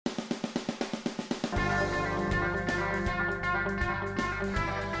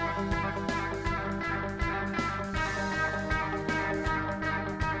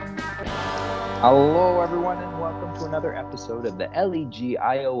Hello, everyone, and welcome to another episode of the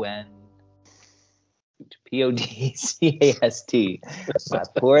L.E.G.I.O.N.P.O.D.Cast. My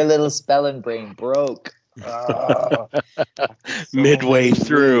poor little spelling brain broke. Midway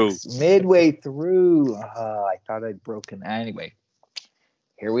through. Midway through. I thought I'd broken. Anyway,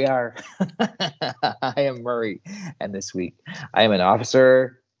 here we are. I am Murray, and this week I am an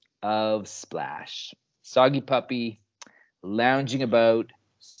officer of Splash. Soggy puppy, lounging about,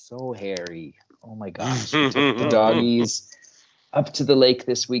 so hairy. Oh my gosh. We took the doggies up to the lake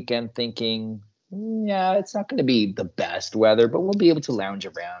this weekend thinking, yeah, it's not going to be the best weather, but we'll be able to lounge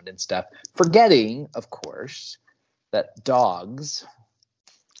around and stuff. Forgetting, of course, that dogs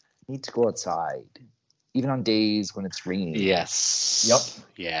need to go outside, even on days when it's raining. Yes. Yep.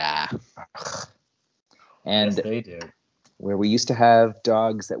 Yeah. And yes, they do. Where we used to have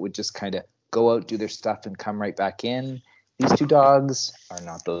dogs that would just kind of go out, do their stuff, and come right back in, these two dogs are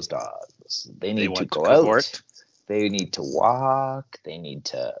not those dogs. They need to go out. They need to walk. They need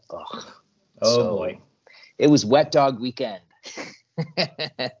to. Boy. It was wet dog weekend.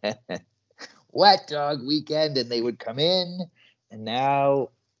 Wet dog weekend, and they would come in, and now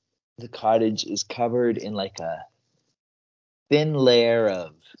the cottage is covered in like a thin layer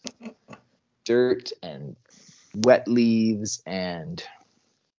of dirt and wet leaves and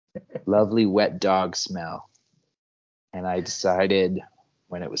lovely wet dog smell. And I decided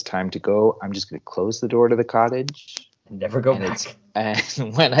when it was time to go, I'm just going to close the door to the cottage. And never go back.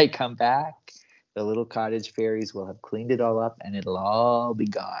 And when I come back, the little cottage fairies will have cleaned it all up and it'll all be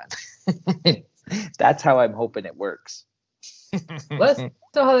gone. That's how I'm hoping it works. Let's see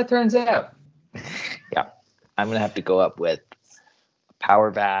how that turns out. Yeah. I'm going to have to go up with a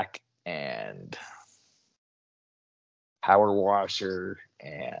power vac and power washer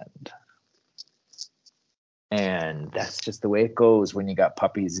and that's just the way it goes when you got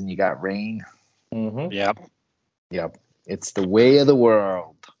puppies and you got rain. Mm-hmm. Yep. It's the way of the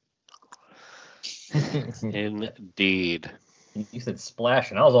world. Indeed. You said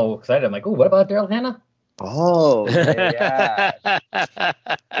Splash, and I was all excited. I'm like, oh, what about Daryl Hannah? Oh, yeah.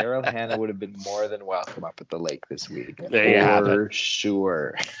 Daryl Hannah would have been more than welcome up at the lake this week. There you have it. For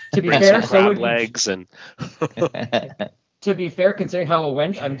sure. To be Bring fair, some crab legs and to be fair, considering how it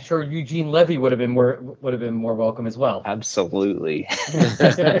went, I'm sure Eugene Levy would have been more welcome as well. Absolutely.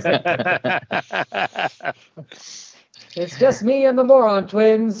 It's just me and the moron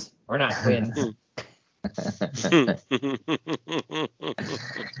twins, or not twins.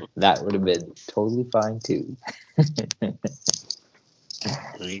 That would have been totally fine too. Exactly.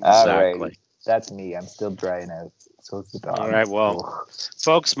 Alrighty. That's me. I'm still drying out. So it's the dog. All right. Well,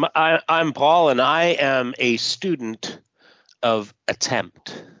 folks, I'm Paul, and I am a student of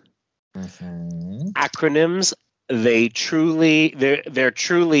attempt. Mm-hmm. Acronyms, they're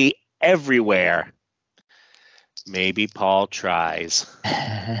truly everywhere. Maybe Paul tries.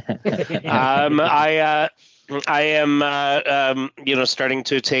 I am starting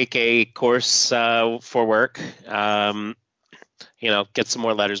to take a course for work. Get some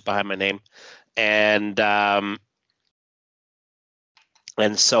more letters behind my name, and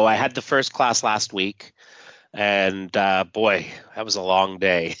so I had the first class last week, and boy, that was a long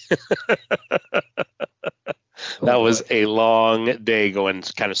day. That was a long day going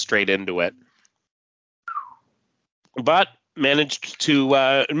kind of straight into it. But managed to.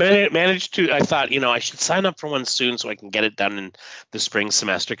 I thought, I should sign up for one soon so I can get it done in the spring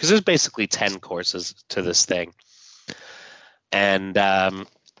semester, because there's basically 10 courses to this thing. And I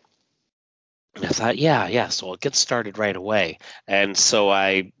thought, so I'll get started right away. And so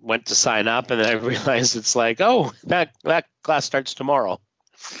I went to sign up, and then I realized it's like, oh, that class starts tomorrow.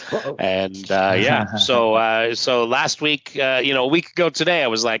 Uh-oh. And so last week, a week ago today, I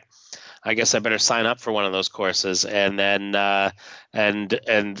was like, I guess I better sign up for one of those courses. And then and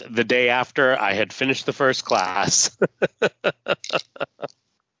the day after, I had finished the first class.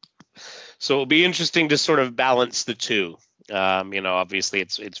 So it'll be interesting to sort of balance the two. Obviously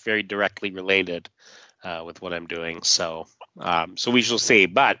it's very directly related with what I'm doing. So we shall see.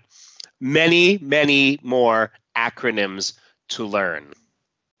 But many, many more acronyms to learn.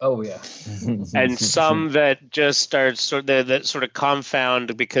 Oh yeah. And some that just are that sort of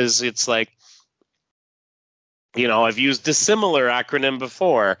confound, because it's like, I've used a similar acronym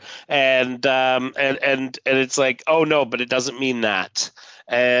before, and it's like, oh no, but it doesn't mean that.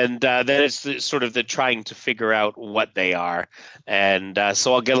 And then it's sort of the trying to figure out what they are. And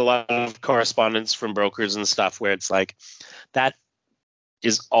so I'll get a lot of correspondence from brokers and stuff where it's like, that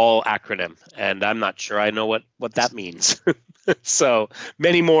is all acronym, and I'm not sure I know what that means. So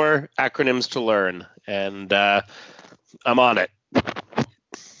many more acronyms to learn, and I'm on it.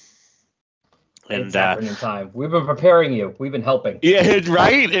 And acronym time. We've been preparing you. We've been helping. yeah,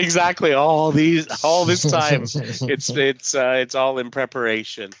 right, exactly. All this time, it's all in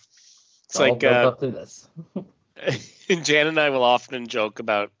preparation. It's all like built up to this. Jan and I will often joke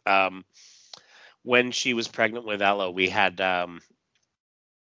about when she was pregnant with Ella, we had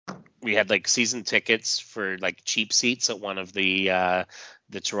like season tickets for like cheap seats at one of the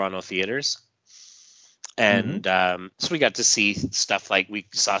Toronto theaters. And so we got to see stuff like we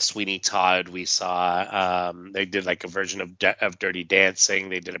saw Sweeney Todd. We saw they did like a version of Dirty Dancing.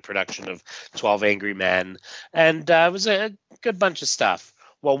 They did a production of 12 Angry Men, and it was a good bunch of stuff.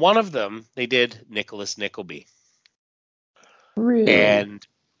 Well, one of them they did Nicholas Nickleby, Really? and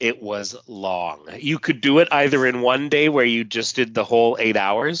it was long. You could do it either in one day where you just did the whole 8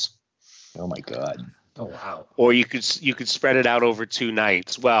 hours. Oh my God. Oh wow. Or you could spread it out over 2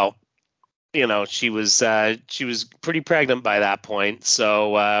 nights. Well, you know, she was pretty pregnant by that point.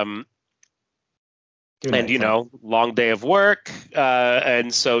 So, and you know, long day of work.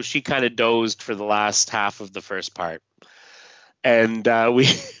 And so she kind of dozed for the last half of the first part. And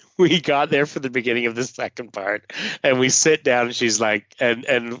we got there for the beginning of the second part, and we sit down, and she's like,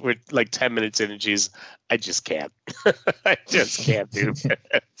 and we're like 10 minutes in, and I just can't. I just can't do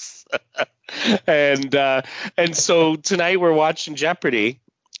this. And so tonight we're watching Jeopardy.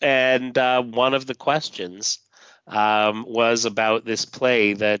 And one of the questions was about this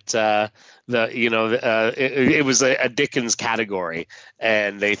play that it was a Dickens category,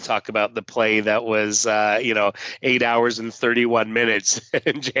 and they talk about the play that was 8 hours and 31 minutes,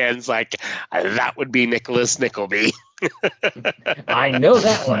 and Jan's like, that would be Nicholas Nickleby. I know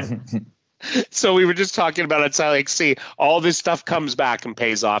that one. So we were just talking about it. So like, see, all this stuff comes back and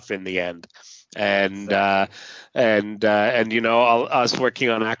pays off in the end. And you know, us working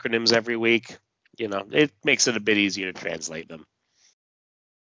on acronyms every week, you know, it makes it a bit easier to translate them.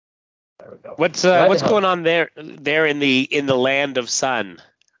 There we go. What's going on there in the land of sun?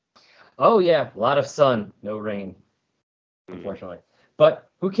 Oh yeah, a lot of sun, no rain, unfortunately. But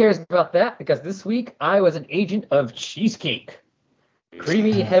who cares about that? Because this week I was an agent of cheesecake.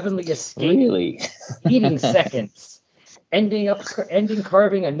 Creamy, heavenly escape. Really? Eating seconds. Ending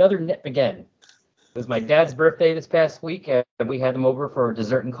carving another nip again. It was my dad's birthday this past week, and we had him over for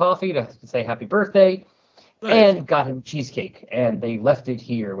dessert and coffee to say happy birthday, and got him cheesecake. And they left it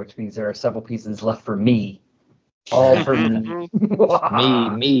here, which means there are several pieces left for me. All for me.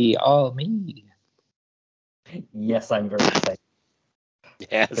 me, all me. Yes, I'm very excited.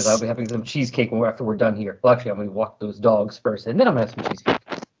 Yes. Because I'll be having some cheesecake after we're done here. Well, actually, I'm going to walk those dogs first, and then I'm going to have some cheesecake.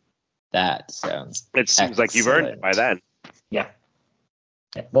 That sounds It seems like you've earned it by then. Yeah.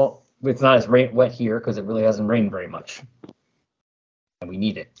 Well, it's not as wet here because it really hasn't rained very much. And we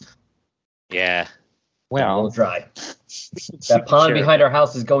need it. Yeah. Well, a little dry. That pond behind our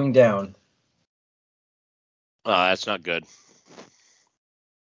house is going down. Oh, that's not good.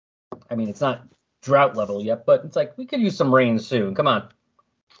 I mean, it's not drought level yet, but it's like we could use some rain soon. Come on.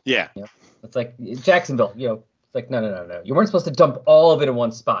 Yeah. It's like Jacksonville, you know. It's like, no. You weren't supposed to dump all of it in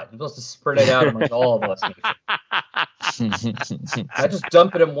one spot. You're supposed to spread it out amongst all of us. Not just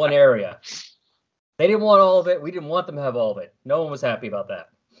dump it in one area. They didn't want all of it. We didn't want them to have all of it. No one was happy about that.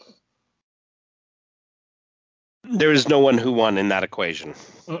 There is no one who won in that equation.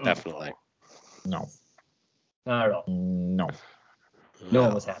 Mm-mm. Definitely. No. Not at all. No. No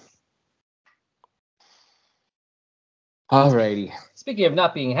one was happy. Alrighty. Speaking of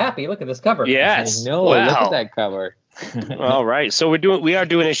not being happy, look at this cover. Yes. No, wow. Look at that cover. All right. So we are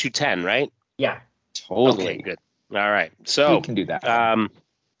doing issue 10, right? Yeah. Totally. Okay, good. All right. So we can do that.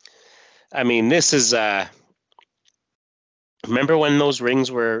 I mean, this is remember when those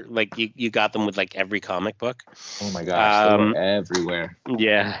rings were like you got them with like every comic book? Oh my gosh, they were everywhere.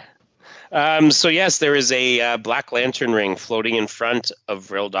 Yeah. So yes, there is a Black Lantern ring floating in front of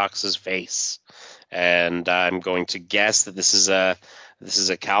Rildox's face, and I'm going to guess that this is a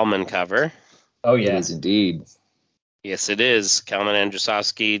Kalman cover. Oh yeah, it is indeed. Yes, it is. Kalman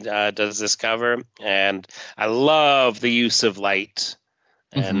Andrzejowski does this cover, and I love the use of light,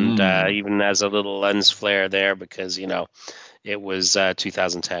 and even as a little lens flare there, because you know it was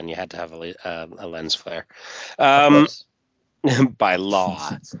 2010. You had to have a lens flare by law.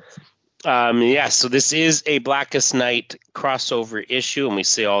 Yeah, so this is a Blackest Night crossover issue, and we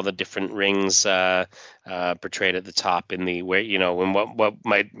see all the different rings portrayed at the top in the where and what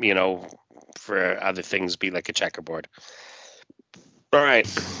might for other things be like a checkerboard. All right,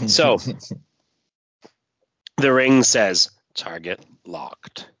 so the ring says "Target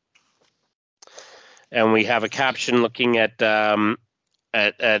locked," and we have a caption looking at the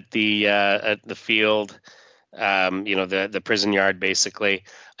field, the prison yard, basically.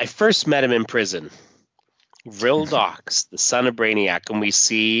 I first met him in prison. R.E.B.E.L. Docs, the son of Brainiac, and we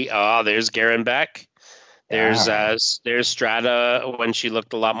see, there's Garen Beck. There's Strata when she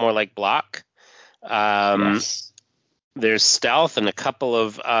looked a lot more like Block. Yes. There's Stealth and a couple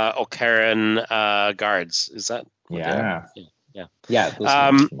of Okaran guards. Is that? Yeah. Yeah. Yeah. Those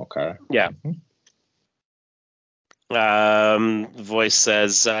ones from Okara. Yeah. Voice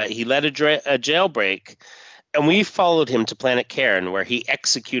says he led a jailbreak, and we followed him to Planet Cairn, where he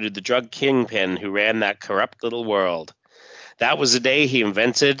executed the drug kingpin who ran that corrupt little world. That was the day he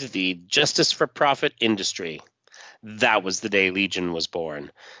invented the justice for profit industry. That was the day Legion was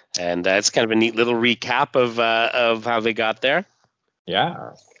born, and it's kind of a neat little recap of how they got there.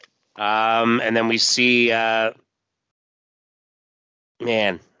 Yeah. And then we see, God,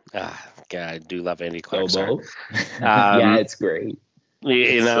 I do love Andy Clarkson. Yeah, it's great.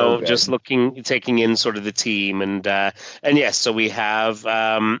 It's so good. just taking in sort of the team, and yes, so we have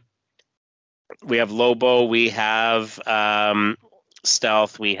Lobo, we have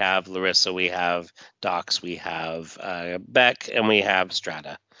Stealth, we have Larissa, we have Docs, we have Beck, and we have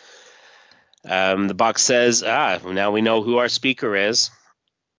Strata. The box says, now we know who our speaker is.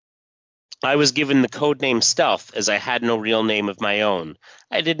 I was given the codename Stealth as I had no real name of my own.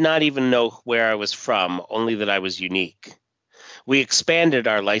 I did not even know where I was from, only that I was unique. We expanded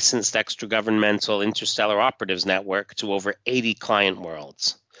our licensed extra-governmental interstellar operatives network to over 80 client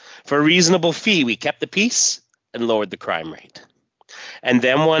worlds. For a reasonable fee, we kept the peace and lowered the crime rate. And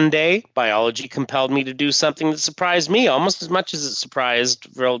then one day, biology compelled me to do something that surprised me almost as much as it surprised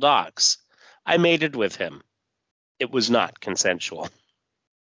R.E.B.E.L. Docs. I mated with him. It was not consensual.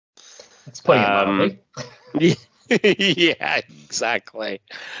 It's putting it mildly. Yeah, exactly.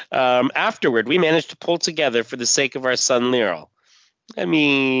 Afterward, we managed to pull together for the sake of our son L.E.G.I.O.N.P.O.D. I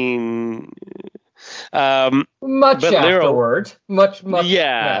mean, much afterward. Much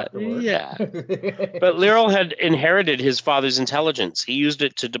yeah, afterward. yeah. But L.E.G.I.O.N.P.O.D. had inherited his father's intelligence. He used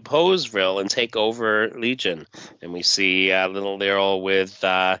it to depose R.E.B.E.L. and take over Legion. And we see little L.E.G.I.O.N.P.O.D. with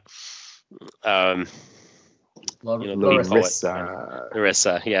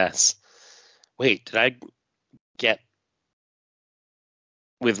Larissa, yes. Wait, did I get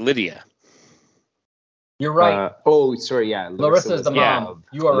with Lydia? You're right. Sorry, yeah. Larissa's the mom.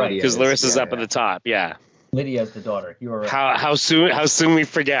 You are right. Because Larissa's up at the top, yeah. Lydia's the daughter. You are right. How soon we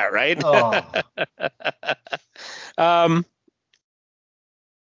forget, right? Oh.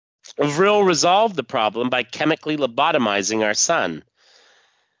 R.E.B.E.L. resolved the problem by chemically lobotomizing our son.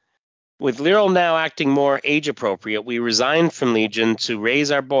 With L.E.G.I.O.N.P.O.D. now acting more age-appropriate, we resigned from Legion to raise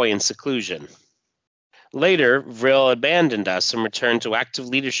our boy in seclusion. Later, R.E.B.E.L. abandoned us and returned to active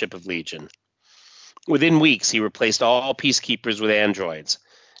leadership of Legion. Within weeks, he replaced all peacekeepers with androids.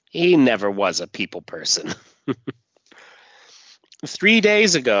 He never was a people person. 3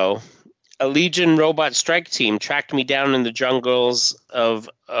 days ago, a Legion robot strike team tracked me down in the jungles of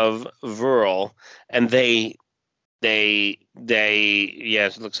Vural, and it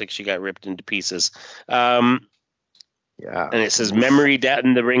looks like she got ripped into pieces. Yeah. And it says and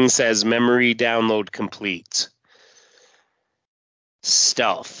the ring says memory download complete.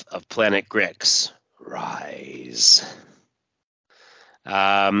 Stealth of Planet Grix, rise.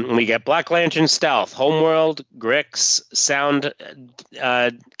 We get Black Lantern Stealth, Homeworld, Grix, sound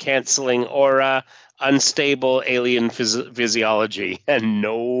canceling aura, unstable alien physiology, and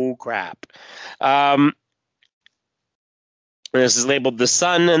no crap. This is labeled The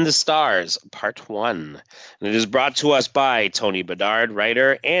Sun and the Stars, Part 1. And it is brought to us by Tony Bedard,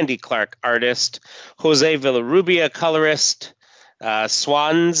 writer, Andy Clark, artist, Jose Villarrubia, colorist,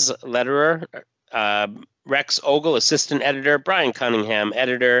 Swans, letterer, Rex Ogle, assistant editor, Brian Cunningham,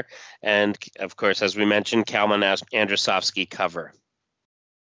 editor, and, of course, as we mentioned, Kalman Androsovsky, cover.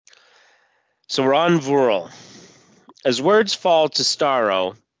 So we're on Vural. As words fall to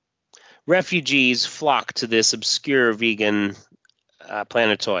Starro, refugees flock to this obscure vegan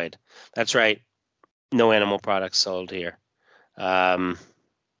planetoid. That's right. No animal products sold here. Vegan,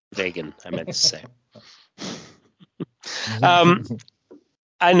 I meant to say.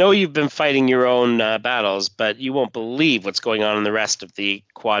 I know you've been fighting your own battles, but you won't believe what's going on in the rest of the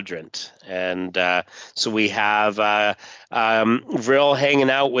quadrant. And so we have Vril hanging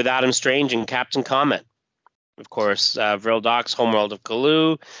out with Adam Strange and Captain Comet. Of course, Vril Docs, Homeworld of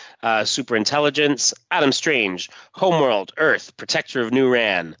Cthulhu, Superintelligence, Adam Strange, Homeworld, Earth, Protector of New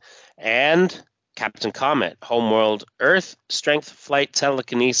Ran, and Captain Comet, Homeworld, Earth, Strength, Flight,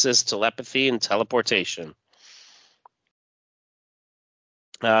 Telekinesis, Telepathy, and Teleportation.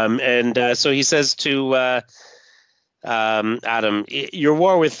 So he says to Adam, your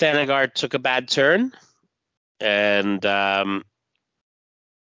war with Thanagar took a bad turn. And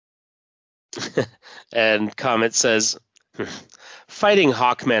and Comet says, fighting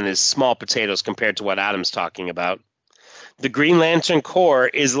Hawkmen is small potatoes compared to what Adam's talking about. The Green Lantern Corps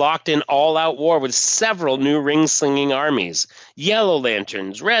is locked in all-out war with several new ring-slinging armies. Yellow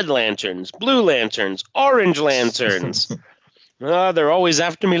Lanterns, Red Lanterns, Blue Lanterns, Orange Lanterns. They're always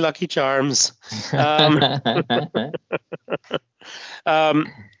after me, Lucky Charms.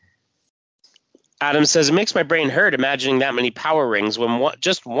 Adam says, it makes my brain hurt imagining that many power rings when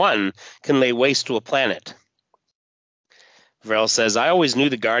just one can lay waste to a planet. Varel says, I always knew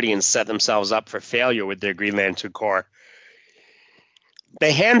the Guardians set themselves up for failure with their Green Lantern Corps.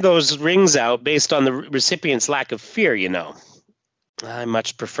 They hand those rings out based on the recipient's lack of fear, you know. I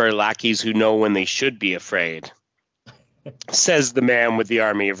much prefer lackeys who know when they should be afraid, says the man with the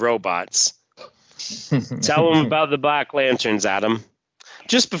army of robots. Tell them about the Black Lanterns, Adam.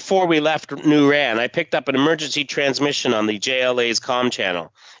 Just before we left New Ran, I picked up an emergency transmission on the JLA's comm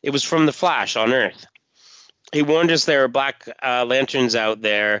channel. It was from the Flash on Earth. He warned us there are Black Lanterns out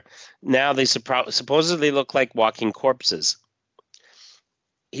there. Now they supposedly look like walking corpses.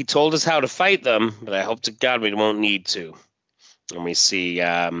 He told us how to fight them, but I hope to God we won't need to. And we see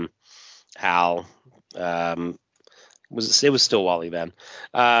Hal. It was still Wally then.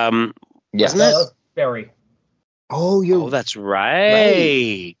 Yes. Wasn't it? Barry. Oh, that's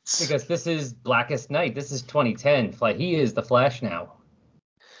right. Because this is Blackest Night. This is 2010. Like, he is the Flash now.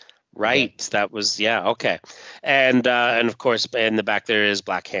 Right. Yeah. That was, okay. And of course, in the back there is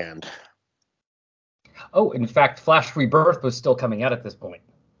Black Hand. Oh, in fact, Flash Rebirth was still coming out at this point.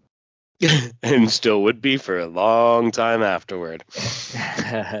 And still would be for a long time afterward.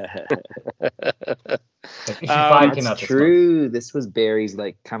 That's true. This was Barry's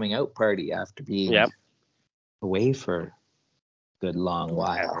coming out party after being away for a good long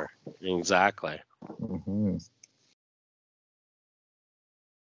while. Exactly. Mm-hmm.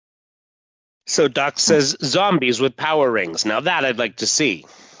 So Doc says zombies with power rings. Now that I'd like to see.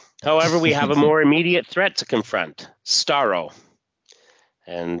 However, we have a more immediate threat to confront. Starro.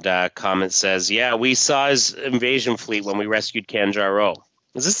 And Comet says, we saw his invasion fleet when we rescued Kanjaro.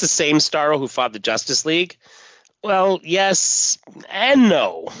 Is this the same Starro who fought the Justice League? Well, yes and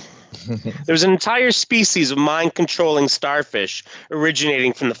no. There's an entire species of mind-controlling starfish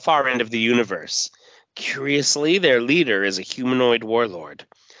originating from the far end of the universe. Curiously, their leader is a humanoid warlord.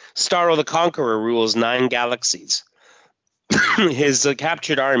 Starro the Conqueror rules 9 galaxies. His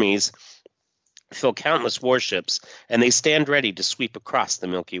captured armies fill countless warships, and they stand ready to sweep across the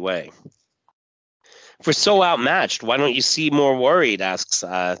Milky Way. If we're so outmatched, why don't you seem more worried, asks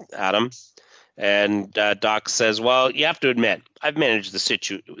Adam. And Doc says, well, you have to admit, I've managed the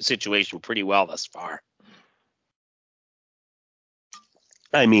situation pretty well thus far.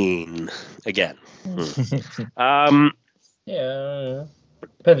 I mean, again. Yeah.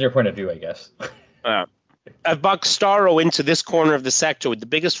 Depends on your point of view, I guess. I've bucked Starro into this corner of the sector with the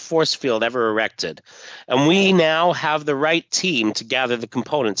biggest force field ever erected, and we now have the right team to gather the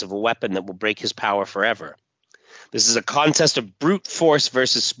components of a weapon that will break his power forever. This is a contest of brute force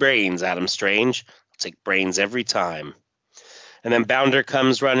versus brains, Adam Strange. I'll take brains every time. And then Bounder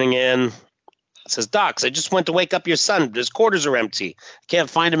comes running in, says, Docs, I just went to wake up your son, but his quarters are empty. I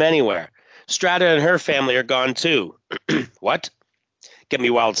can't find him anywhere. Strata and her family are gone too. What? Get me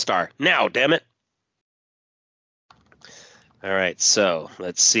Wildstar. Now, damn it. All right, so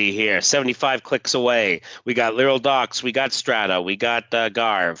let's see here. 75 clicks away. We got Little Docs, we got Strata, we got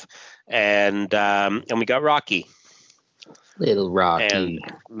Garv, and we got Rocky. Little Rocky. And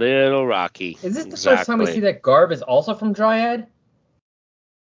Little Rocky. Is this the first time we see that Garv is also from Dryad?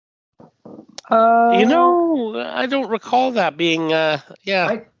 I don't recall that being. I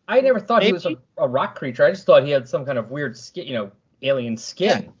never thought he was a rock creature. I just thought he had some kind of weird skin, alien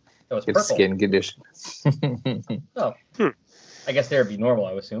skin that was purple. Skin condition. Oh. I guess there would be normal,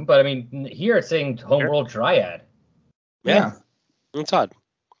 I would assume. But, I mean, here it's saying Homeworld Dryad. Yeah. It's odd.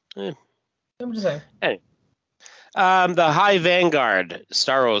 I'm just saying. Anyway. The High Vanguard,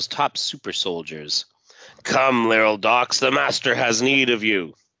 Starro's top super soldiers. Come, little Docs, the Master has need of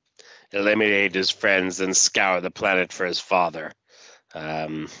you. Eliminate his friends and scour the planet for his father. We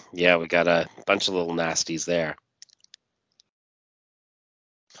got a bunch of little nasties there.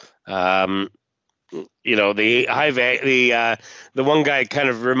 The one guy kind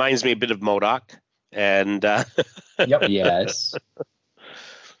of reminds me a bit of MODOK, and yep. Yes.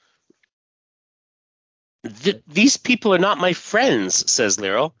 These people are not my friends, says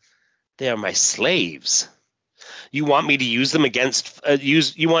Lyral. They are my slaves. You want me to use them against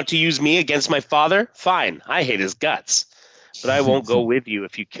you want to use me against my father? Fine. I hate his guts. But I won't go with you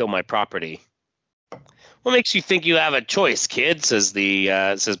if you kill my property. What makes you think you have a choice, kid? Says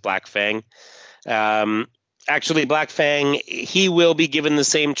Black Fang. Actually, Black Fang, he will be given the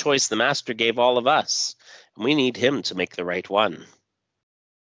same choice the Master gave all of us. And we need him to make the right one.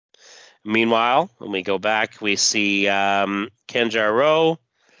 Meanwhile, when we go back, we see Kanjaro,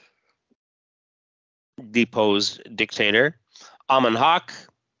 deposed dictator, Amun Hawk,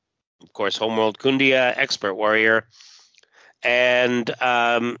 of course, Homeworld Kundia, expert warrior, and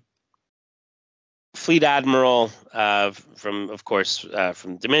Fleet Admiral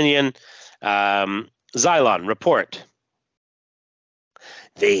from Dominion, Xylon, report.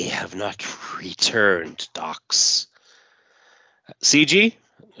 They have not returned, Docs. CG,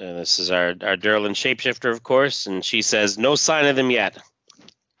 this is our Durlin shapeshifter, of course, and she says, no sign of them yet.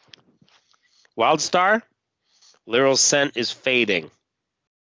 Wildstar, Lyril's scent is fading.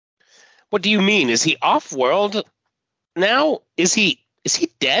 What do you mean? Is he off-world now? Is he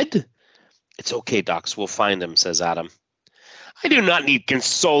dead? It's okay, Docs. We'll find him, says Adam. I do not need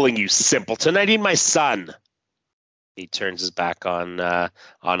consoling, you simpleton. I need my son. He turns his back on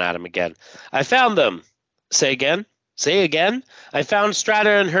Adam again. I found them. Say again? Say again? I found Strata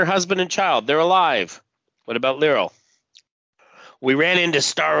and her husband and child. They're alive. What about Lyril? We ran into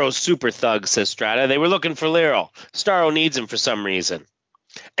Starro's super thug, says Strata. They were looking for Lyril. Starro needs him for some reason.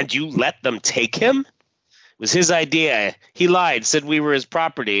 And you let them take him? It was his idea. He lied, said we were his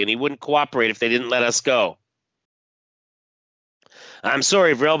property, and he wouldn't cooperate if they didn't let us go. I'm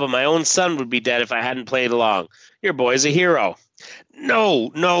sorry, Vril, but my own son would be dead if I hadn't played along. Your boy's a hero.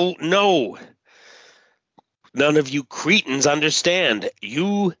 No. None of you cretins understand.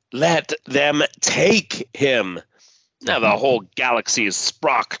 You let them take him. Now the whole galaxy is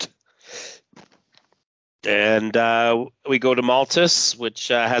sprocked. And we go to Maltus, which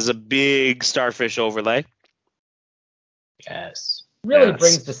has a big starfish overlay. Yes. Really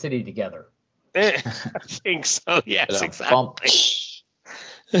brings the city together. I think so. Yes, exactly.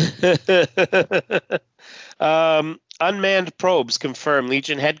 Unmanned probes confirm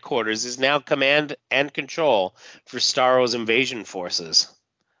Legion headquarters is now command and control for Starro's invasion forces.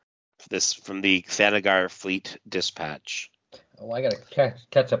 This from the Thanagar Fleet Dispatch. Oh, I gotta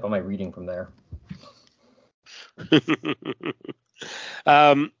catch up on my reading from there. I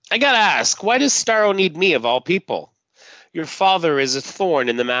gotta ask, why does Starro need me of all people? Your father is a thorn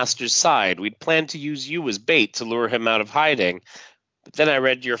in the Master's side. We'd planned to use you as bait to lure him out of hiding. But then I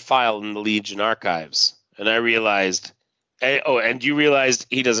read your file in the Legion archives, and I realized... and you realized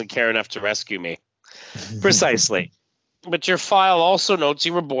he doesn't care enough to rescue me. Precisely. But your file also notes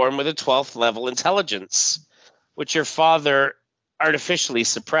you were born with a 12th level intelligence, which your father artificially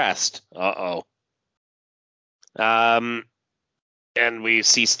suppressed. Uh-oh. And we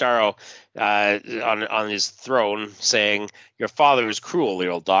see Starro on his throne saying, your father is cruel,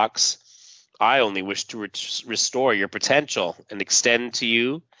 little Docs. I only wish to restore your potential and extend to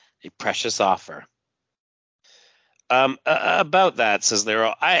you a precious offer. About that, says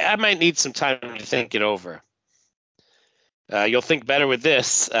Lyro, I might need some time to think it over. You'll think better with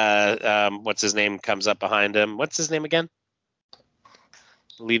this. What's his name comes up behind him. What's his name again?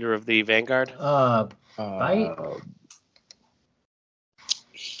 Leader of the Vanguard?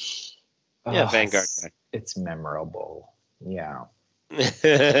 Vanguard guy. It's memorable. Yeah.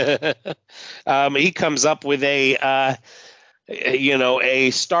 He comes up with a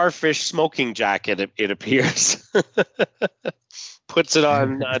starfish smoking jacket. It appears. Puts it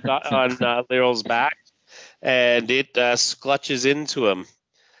on Lyril's back, and it clutches into him.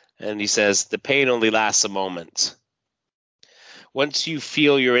 And he says, "The pain only lasts a moment. Once you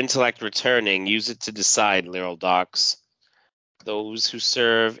feel your intellect returning, use it to decide, Lyril Docs. Those who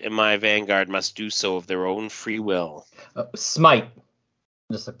serve in my vanguard must do so of their own free will." Smite.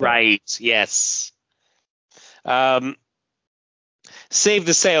 Right, yes. Save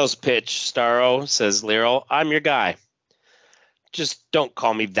the sales pitch, Starro, says Lyril. I'm your guy. Just don't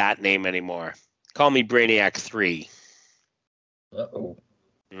call me that name anymore. Call me Brainiac 3. Uh-oh.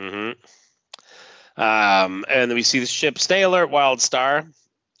 Mm-hmm. And then we see the ship. Stay alert, Wildstar.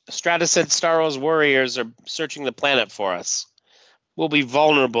 Strata said Starro's warriors are searching the planet for us. We'll be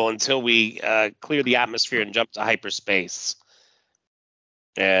vulnerable until we clear the atmosphere and jump to hyperspace.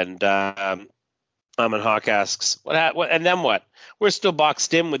 And Amun Hawk asks, what? And then what? We're still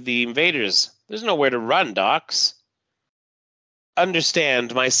boxed in with the invaders. There's nowhere to run, Docs.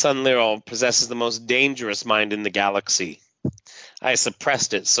 Understand, my son Lyril possesses the most dangerous mind in the galaxy. I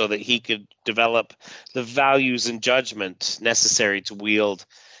suppressed it so that he could develop the values and judgment necessary to wield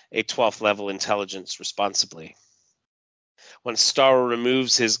a 12th level intelligence responsibly. When Starro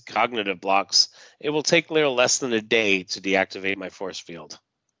removes his cognitive blocks, it will take Lyril less than a day to deactivate my force field.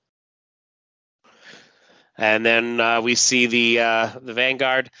 And then we see the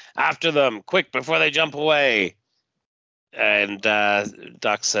Vanguard. After them, quick, before they jump away. And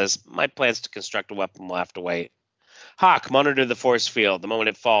Doc says, my plans to construct a weapon will have to wait. Hawk, monitor the force field. The moment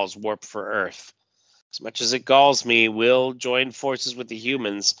it falls, warp for Earth. As much as it galls me, we'll join forces with the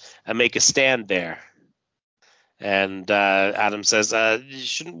humans and make a stand there. And Adam says,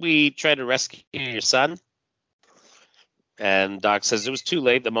 shouldn't we try to rescue your son? And Doc says, it was too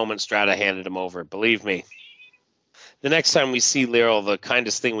late the moment Strata handed him over. Believe me. The next time we see Lyral, the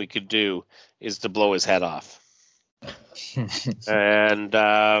kindest thing we could do is to blow his head off. And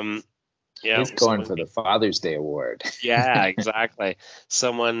he's going for the Father's Day award. Yeah, exactly.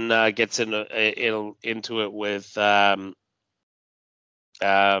 Someone gets into it with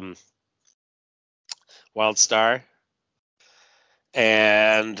Wildstar,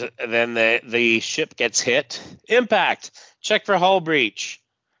 and then the ship gets hit. Impact. Check for hull breach.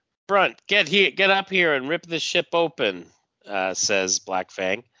 Brunt, get up here and rip the ship open. Says Black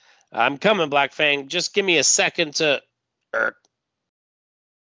Fang. I'm coming, Black Fang. Just give me a second to.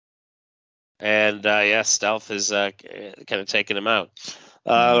 And Stealth is kind of taking him out.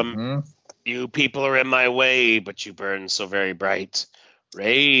 You people are in my way, but you burn so very bright.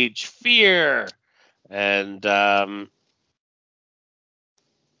 Rage, fear, and not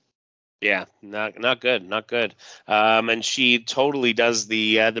good. And she totally does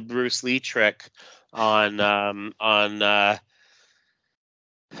the Bruce Lee trick on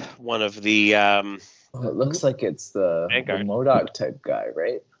one of the. Well, it looks like it's the MODOK type guy,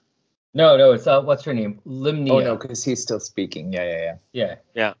 right? No, it's what's her name? Limnia. Oh no, because he's still speaking. Yeah.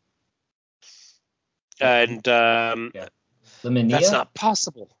 And Limnia? That's not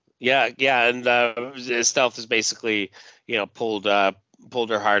possible. Yeah, and Stealth is basically, pulled her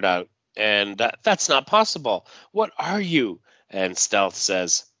heart out, and that's not possible. What are you? And Stealth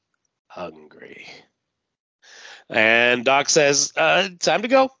says, hungry. And Doc says, time to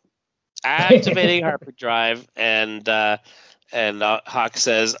go. Activating hyperdrive, and Hawk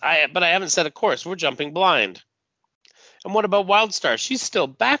says, but I haven't set a course. We're jumping blind. And what about Wildstar? She's still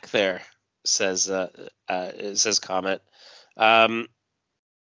back there, says Comet.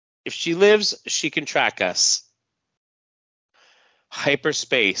 If she lives, she can track us.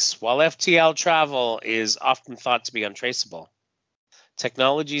 Hyperspace. While FTL travel is often thought to be untraceable,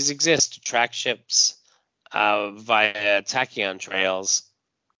 technologies exist to track ships via tachyon trails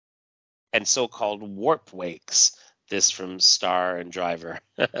and so-called warp wakes. This from Star and Driver.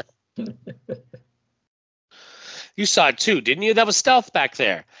 You saw it too, didn't you? That was Stealth back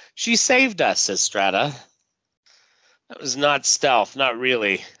there. She saved us, says Strata. That was not Stealth, not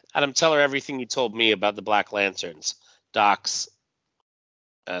really. Adam, tell her everything you told me about the Black Lanterns. Docs,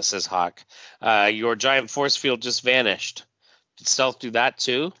 says Hawk. Your giant force field just vanished. Did Stealth do that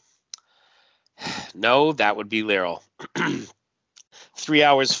too? No, that would be Lyral. 3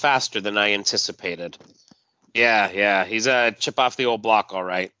 hours faster than I anticipated. Yeah, he's a chip off the old block, all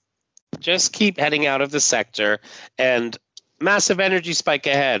right. Just keep heading out of the sector, and massive energy spike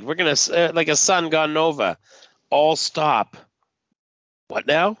ahead. We're going to, like a sun gone nova. All stop. What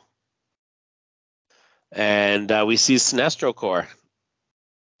now? And we see Sinestro Corps.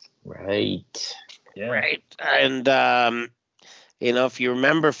 Right. Yeah. Right. And, if you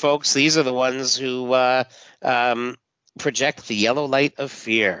remember, folks, these are the ones who project the yellow light of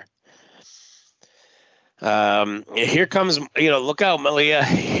fear. Here comes, look out, Malia.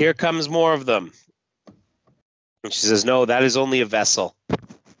 Here comes more of them. And she says, no, that is only a vessel.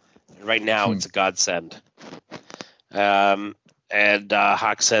 Right now, it's a godsend. And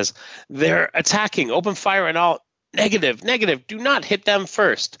Hawk says, they're attacking. Open fire and all. Negative. Do not hit them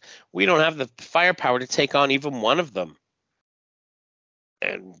first. We don't have the firepower to take on even one of them.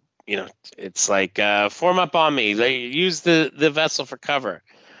 And, it's like, form up on me. They use the vessel for cover.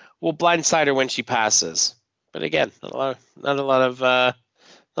 We'll blindside her when she passes. But again, not a lot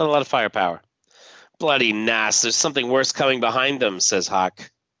of firepower. Bloody nass. There's something worse coming behind them, says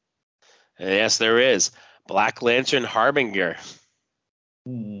Hawk. And yes, there is. Black Lantern Harbinger.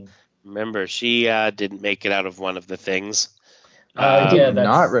 Remember, she didn't make it out of one of the things. I did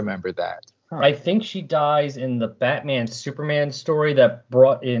not remember that. Huh. I think she dies in the Batman Superman story that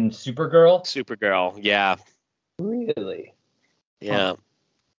brought in Supergirl. Yeah. Really? Yeah.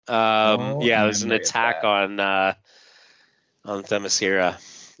 There's an attack on Themyscira.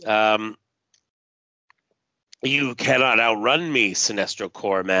 You cannot outrun me, Sinestro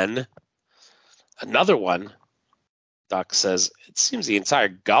Corps men. Another one. Doc says, it seems the entire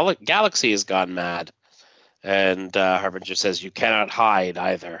galaxy has gone mad. And Harbinger says, you cannot hide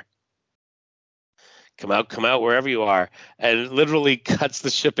either. Come out wherever you are. And literally cuts the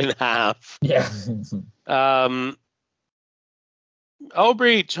ship in half. Yeah.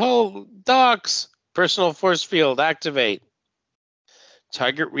 breach, docks, personal force field, activate.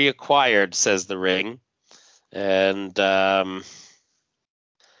 Target reacquired, says the ring. And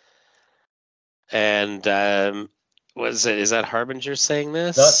what is it? Is that Harbinger saying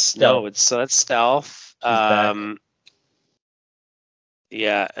this? That's Stealth. That's Stealth. back.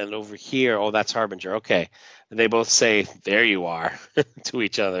 Yeah, and over here, that's Harbinger. Okay. And they both say, "There you are," to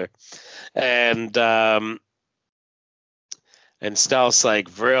each other. And Stealth's like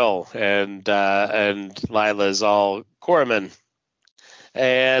Vril, and Lila's all Corman.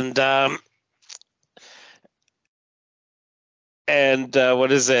 And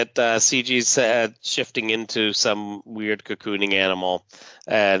what is it? CG's shifting into some weird cocooning animal,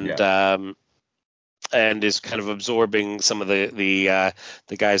 and is kind of absorbing some of the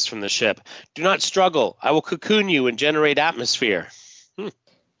guys from the ship. Do not struggle. I will cocoon you and generate atmosphere. Yeah,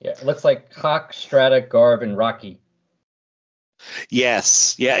 it looks like Hawk, Strata, Garb, and Rocky.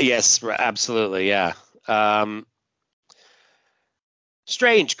 Yes. Yes. Absolutely. Yeah.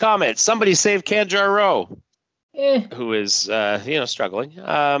 Strange comment. Somebody save Kanjaro, who is struggling.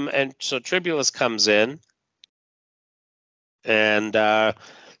 And so Tribulus comes in, and what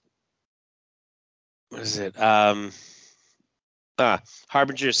is it?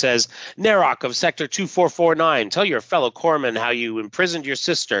 Harbinger says, Narok of Sector 2449, tell your fellow corpsmen how you imprisoned your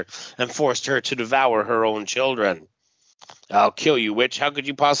sister and forced her to devour her own children. I'll kill you, witch. How could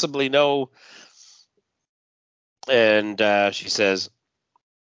you possibly know? And she says,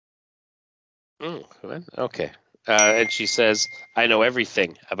 okay. And she says, I know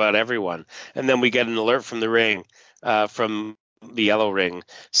everything about everyone. And then we get an alert from the ring, from the yellow ring,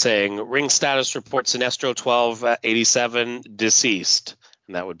 saying, ring status reports Sinestro 1287 deceased.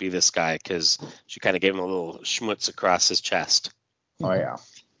 And that would be this guy, because she kind of gave him a little schmutz across his chest. Oh, yeah.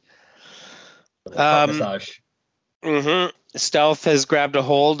 Massage. Stealth has grabbed a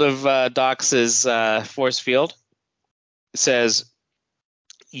hold of Dox's force field. Says,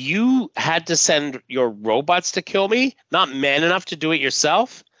 you had to send your robots to kill me? Not man enough to do it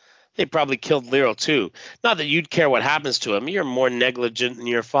yourself? They probably killed Lyral too. Not that you'd care what happens to him. You're more negligent than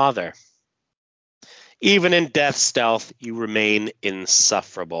your father. Even in death, Stealth, you remain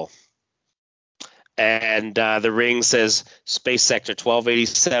insufferable. And the ring says, Space Sector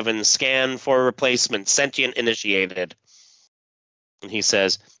 1287, scan for replacement, sentient initiated. And he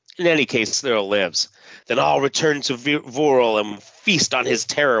says, in any case, Lyral lives. Then I'll return to Vural and feast on his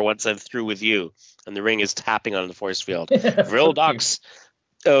terror once I'm through with you. And the ring is tapping on the force field. Vril Dox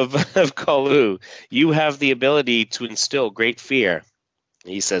of Kalu, you have the ability to instill great fear.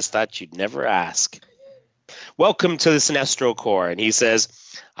 He says, thought you'd never ask. Welcome to the Sinestro Corps. And he says,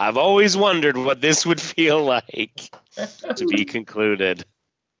 I've always wondered what this would feel like. To be concluded.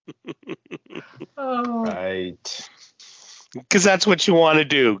 Right. Because that's what you want to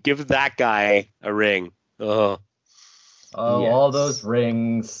do. Give that guy a ring. Oh, Yes. all those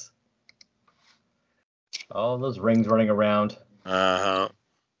rings. All those rings running around. Uh-huh.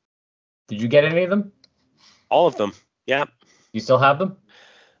 Did you get any of them? All of them. Yeah. You still have them?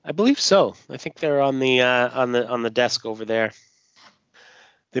 I believe so. I think they're on the desk over there.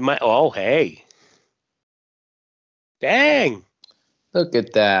 They might. Oh, hey. Dang. Look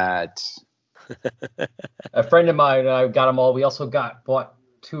at that. A friend of mine, I got them all. We also bought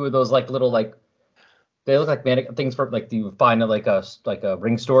two of those little they look like things for you find at like a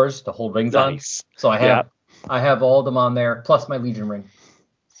ring stores to hold rings Nice. on. So I have all of them on there plus my Legion ring.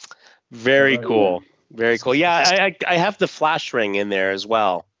 Very cool. Very cool. Yeah, I have the flash ring in there as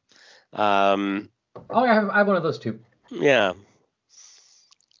well. I have one of those too. Yeah.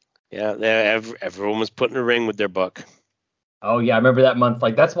 Yeah. Everyone was putting a ring with their book. Oh yeah, I remember that month.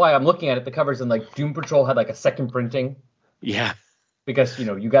 That's why I'm looking at the covers, and Doom Patrol had a second printing. Yeah. Because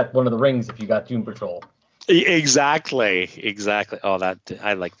you got one of the rings if you got Doom Patrol. Exactly. Oh,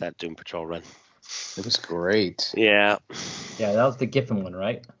 I like that Doom Patrol run. It was great. Yeah. Yeah, that was the Giffen one,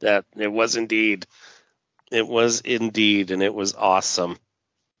 right? That it was indeed. It was indeed, and it was awesome.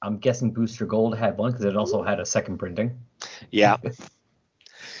 I'm guessing Booster Gold had one because it also had a second printing. Yeah.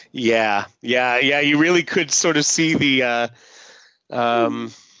 Yeah. You really could sort of see the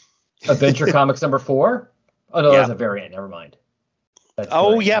Adventure Comics number 4. Oh no, that's a variant. Never mind. But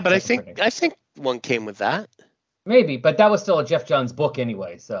I think one came with that. Maybe, but that was still a Jeff Johns book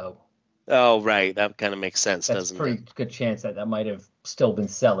anyway. So. Oh right, that kind of makes sense, doesn't it? That's a pretty good chance that might have still been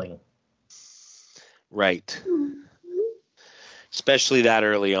selling. Right. Especially that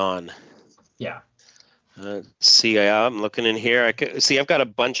early on. Yeah. See, I'm looking in here. I've got a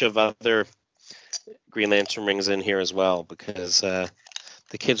bunch of other Green Lantern rings in here as well because the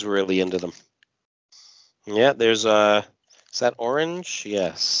kids were really into them. Yeah, there's is that orange?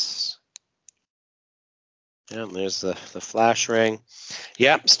 Yes. Yeah, there's the flash ring.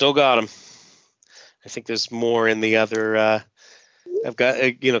 Yeah, still got him. I think there's more in the other. I've got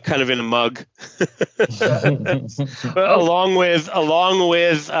kind of in a mug, along with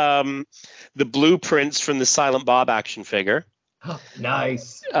the blueprints from the Silent Bob action figure.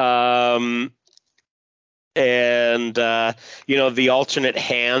 Nice. And the alternate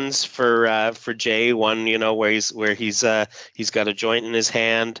hands for Jay, one where he's got a joint in his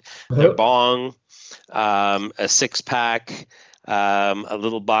hand, their bong, a 6-pack, a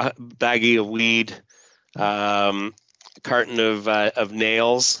little baggie of weed, a carton of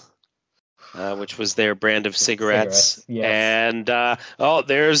nails, which was their brand of cigarettes. Yes. And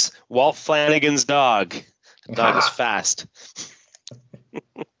there's Walt Flanagan's dog. The dog is fast.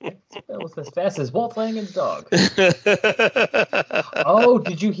 That was as fast as Walt Flanagan's dog. Oh,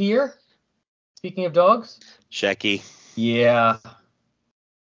 did you hear? Speaking of dogs? Shecky. Yeah.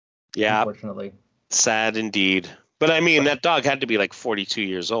 Yeah. Unfortunately. Sad indeed. But I mean, that dog had to be like 42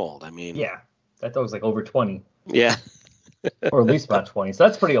 years old. I mean. Yeah. That dog's like over 20. Yeah. Or at least about 20. So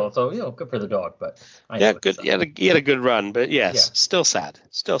that's pretty old. So, good for the dog. But yeah, good. He had a good run. But yes, still sad.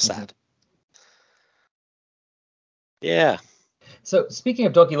 Still sad. Yeah. So speaking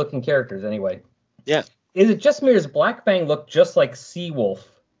of doggy-looking characters, anyway. Yeah. Is it just me or does Black Fang look just like Seawolf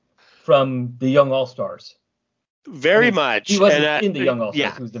from the Young All-Stars? Very much. He wasn't in the Young All-Stars.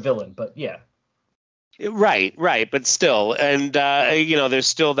 Yeah. He was the villain, but yeah. Right, but still, and there's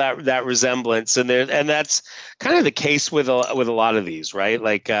still that resemblance, and that's kind of the case with a lot of these, right?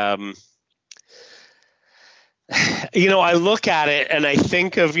 Like, I look at it and I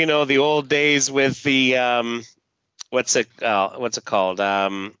think of the old days with the what's it called?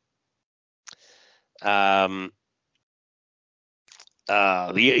 Like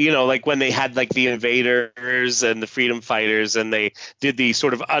when they had like the Invaders and the Freedom Fighters, and they did the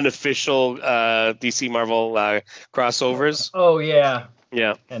sort of unofficial DC Marvel crossovers. Oh yeah.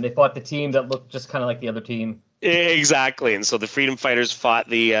 Yeah. And they fought the team that looked just kind of like the other team. Exactly, and so the Freedom Fighters fought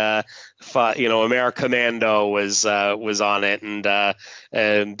Americommando was on it, and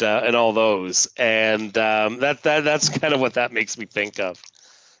all those, and that's kind of what that makes me think of.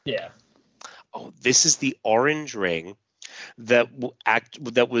 Yeah. Oh, this is the orange ring. It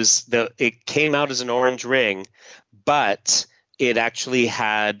came out as an orange ring, but it actually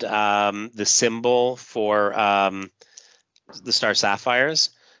had the symbol for the Star Sapphires,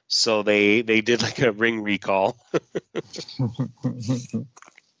 so they did like a ring recall. That's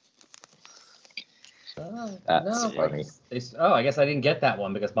funny. I guess I didn't get that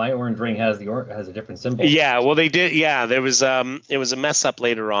one because my orange ring has a different symbol. Yeah, well they did. Yeah, there was it was a mess up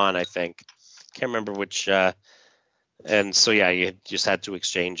later on, I think. Can't remember which. And so, yeah, you just had to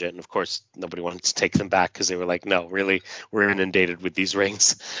exchange it. And, of course, nobody wanted to take them back because they were like, no, really, we're inundated with these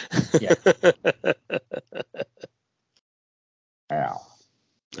rings. Yeah. Wow.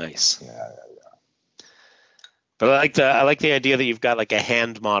 Nice. Yeah. But I like the idea that you've got like a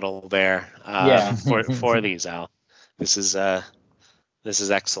hand model there for these, Al. This is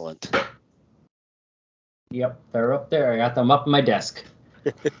excellent. Yep, they're up there. I got them up on my desk.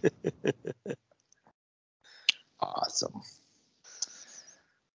 Awesome.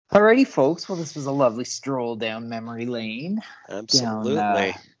 Alrighty, folks. Well, this was a lovely stroll down memory lane. Absolutely.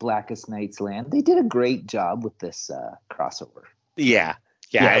 Down Blackest Night's land. They did a great job with this crossover. Yeah,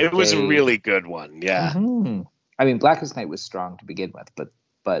 it was a really good one. Yeah. Mm-hmm. I mean, Blackest Night was strong to begin with,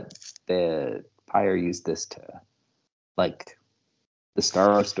 but the Peyer used this to, like, the Star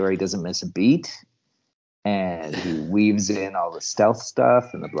Wars story doesn't miss a beat. And he weaves in all the stealth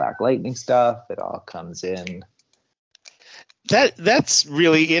stuff and the Black Lightning stuff. It all comes in.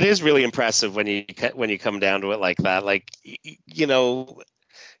 It is really impressive when you come down to it like that. Like,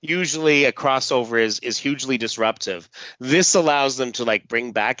 usually a crossover is hugely disruptive. This allows them to like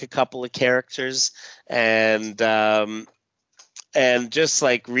bring back a couple of characters and just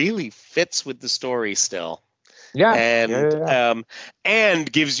like really fits with the story still. Yeah.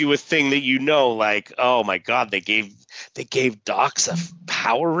 And gives you a thing that like, oh my God, they gave Dox a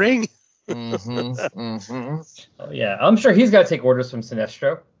power ring. Oh yeah, I'm sure he's got to take orders from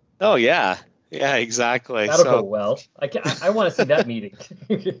Sinestro. Oh yeah, exactly. That'll go well. I want to see that meeting.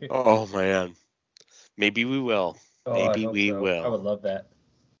 Oh man, maybe we will. Maybe we will. I would love that.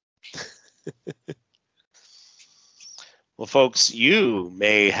 Well, folks, you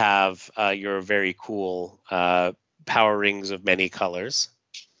may have your very cool power rings of many colors.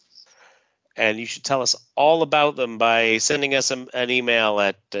 And you should tell us all about them by sending us an email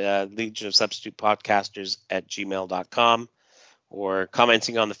at legionofsubstitutepodcasters@gmail.com or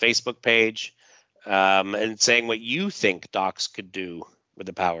commenting on the Facebook page. and saying what you think docs could do with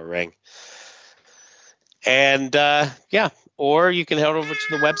the Power Ring. And or you can head over to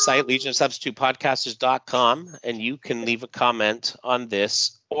the website, legionofsubstitutepodcasters.com, and you can leave a comment on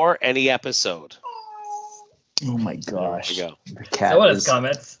this or any episode. Oh my gosh. There we The cat Someone has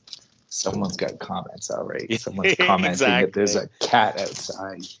comments. Someone's got comments, all right. Someone's commenting Exactly. that there's a cat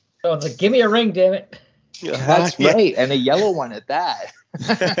outside. Someone's like, give me a ring, damn it. That's right, and a yellow one at that.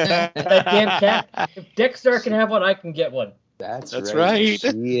 That damn cat. If Dexter can have one, I can get one. That's That's right. right.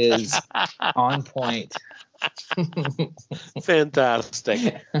 She is on point.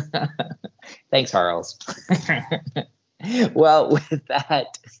 Fantastic. Thanks, Harles. Well,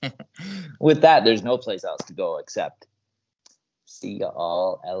 with that, there's no place else to go except see you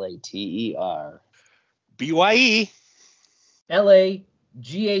all. L.A.T.E.R. BYE. L.A.G.A.T.E.A.U.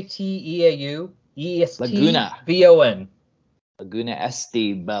 E.S.T.B.O.N. Laguna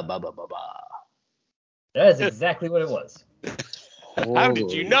Este. Ba ba ba ba ba. That is exactly what it was. How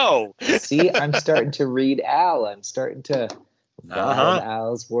did you know? See, I'm starting to read Al. I'm starting to vibe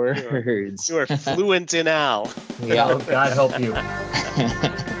Al's words. You are fluent in Al. Yeah. Oh, God help you.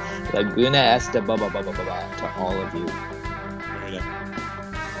 Laguna Este. Ba ba ba ba ba ba to all of you.